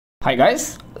Hi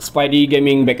guys, Spidey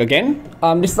Gaming back again.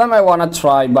 This time I wanna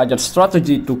try budget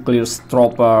strategy to clear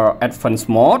Stroper Advanced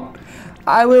mode.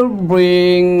 I will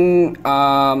bring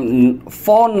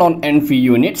 4 non-envy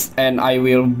units and I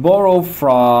will borrow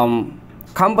from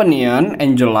companion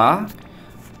Angela.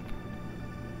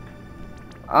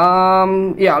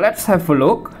 Yeah, let's have a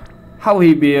look how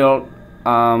he built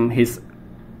his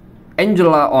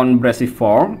Angela on Brassy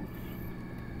form.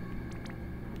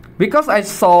 Because I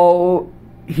saw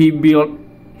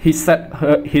he set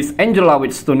his Angela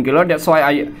with stun killer, that's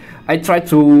why I try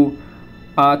to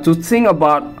think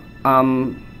about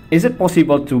is it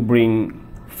possible to bring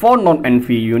 4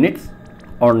 non-envy units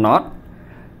or not.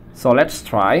 So let's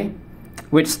try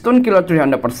with stun killer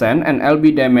 300% and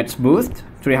LB damage boost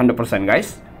 300%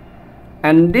 guys.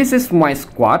 And this is my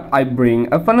squad. I bring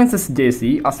Avalanche's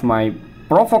JC as my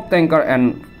provoke tanker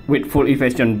and with full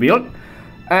evasion build.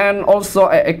 And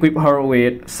also I equip her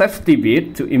with safety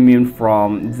beat to immune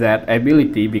from that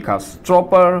ability because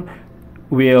Stroper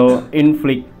will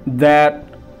inflict that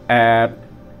at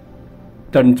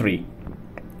turn 3.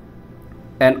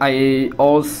 And I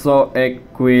also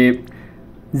equip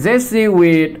JC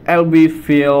with LB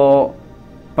feel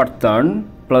per turn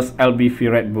plus LB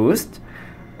feel rate boost,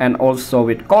 and also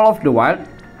with Call of the Wild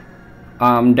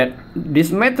that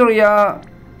this material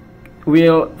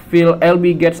will feel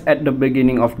LB gets at the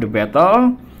beginning of the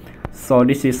battle. So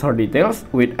this is her details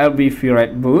with LB feel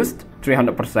rate boost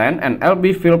 300% and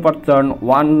LB feel per turn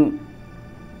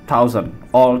 1000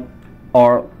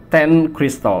 or 10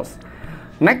 crystals.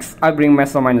 Next I bring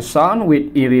Mastermind Son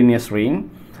with Irene's ring.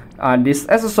 This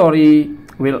accessory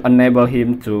will enable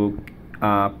him to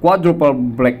quadruple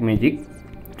black magic,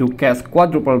 to cast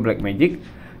quadruple black magic,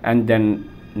 and then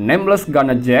Nameless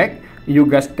Gunner Jack. You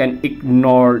guys can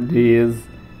ignore these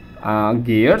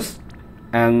gears,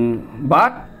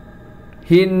 but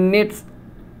he needs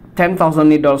 10,000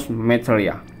 needles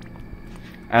material.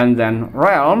 And then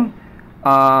Realm,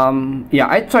 yeah,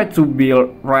 I try to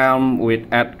build Realm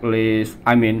with at least,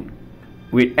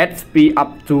 with HP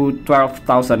up to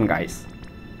 12,000 guys.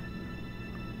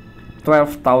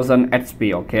 12,000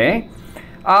 HP, okay.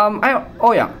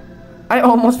 I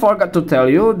almost forgot to tell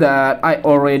you that I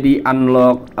already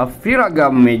unlocked a Viraga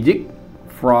magic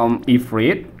from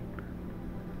Ifrit.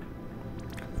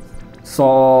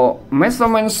 So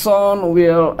Mastermind Son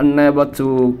will enable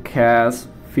to cast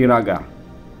Viraga.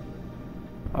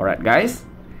 Alright guys,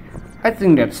 I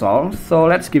think that's all, so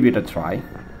let's give it a try.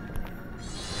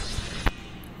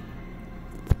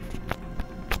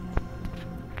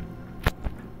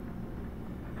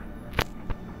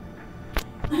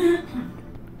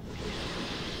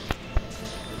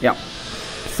 Yeah,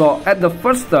 so at the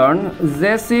first turn,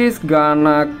 Jesse is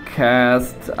gonna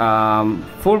cast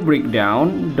full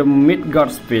breakdown, the Midgard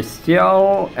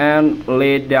special, and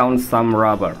lay down some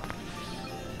rubber.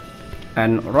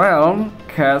 And Realm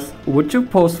casts Would You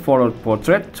Pose Forward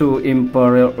Portrait to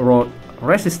Imperial Road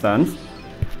Resistance,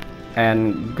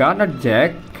 and Gunner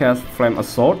Jack casts Flame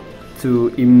Assault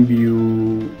to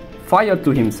imbue fire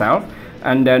to himself,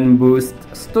 and then boost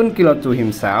Stun Killer to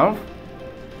himself.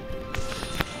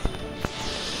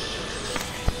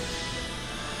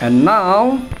 And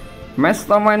now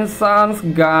Mastermind Son's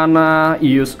gonna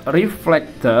use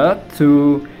Reflector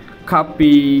to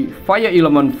copy Fire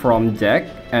Element from Jack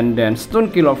and then Stun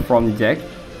Killer from Jack,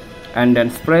 and then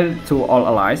spread it to all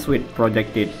allies with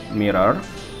Projected Mirror.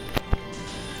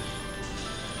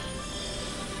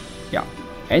 Yeah,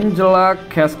 Angela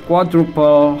casts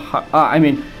quadruple,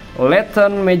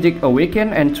 Latent Magic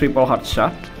Awaken and triple hard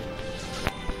shot.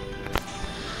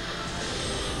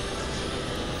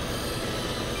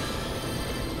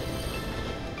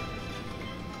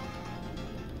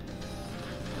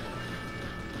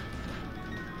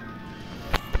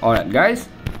 Alright guys,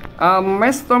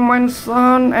 Mastermind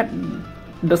Son at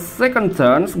the second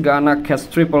turn's gonna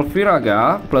cast triple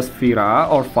Viraga plus Vira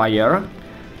or fire,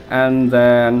 and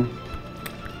then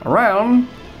Realm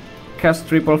cast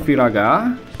triple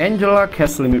Viraga, Angela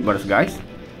cast limit burst guys.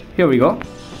 Here we go.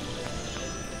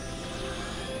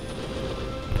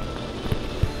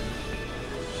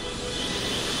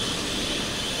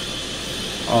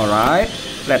 Alright,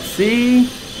 let's see.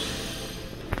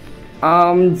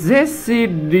 Jesse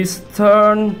this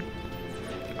turn.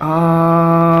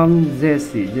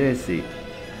 Jesse.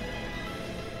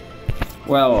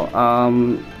 Well,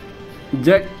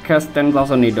 Jack cast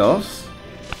 10,000 needles,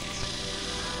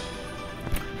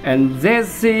 and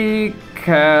Jesse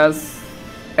casts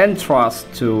Entrust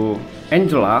to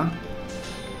Angela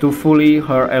to fully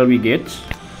her LB gauge.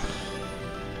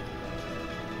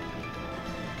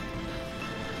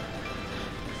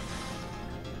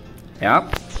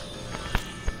 Yep.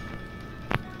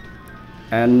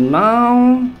 And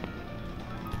now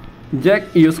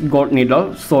Jack used gold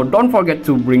needle, so don't forget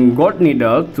to bring gold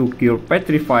needle to cure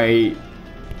petrify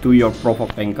to your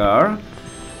provoke tanker.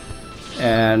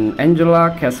 And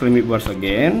Angela cast limit burst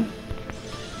again.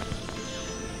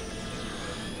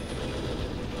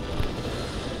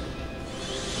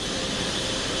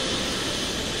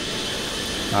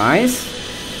 Nice.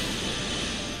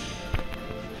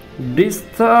 This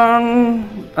turn,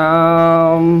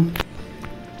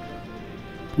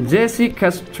 Jesse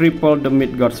cast triple the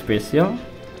Midgard special.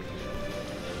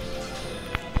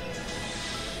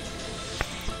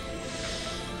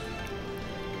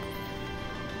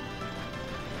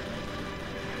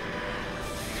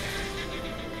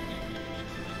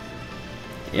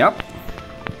 Yep.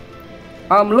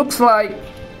 Looks like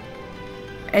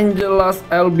Angela's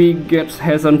LB gauge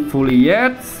hasn't fully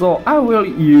yet, so I will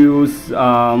use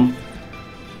let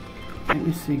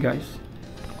me see, guys.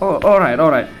 Oh,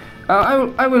 alright.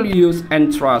 I will use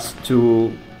Entrust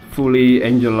to fully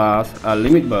Angela's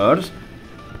limit burst.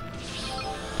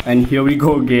 And here we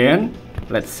go again.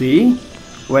 Let's see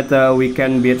whether we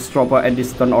can beat Stroper at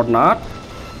this turn or not.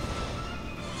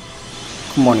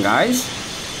 Come on, guys.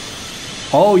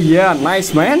 Oh yeah,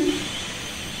 nice, man.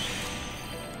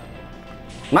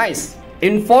 Nice.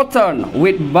 In 4 turn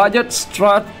with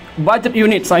budget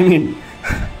units, I mean.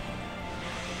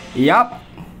 Yup.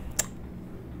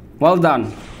 Well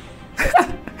done.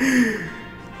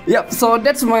 Yep, so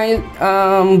that's my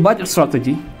budget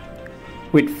strategy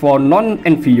with 4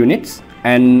 non-NV units,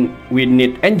 and we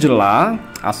need Angela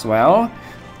as well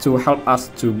to help us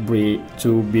to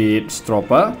beat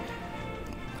Stroper.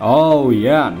 Oh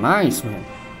yeah, nice, man.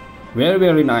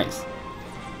 Very nice.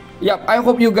 Yep, I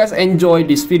hope you guys enjoyed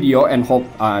this video and hope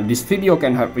this video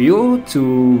can help you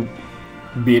to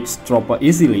beat Stroper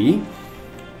easily.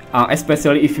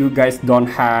 Especially if you guys don't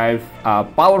have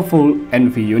powerful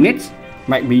NV units,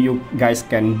 maybe you guys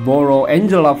can borrow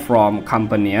Angela from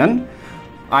Companion.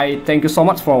 I thank you so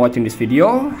much for watching this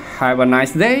video. Have a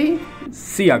nice day.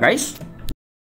 See ya, guys.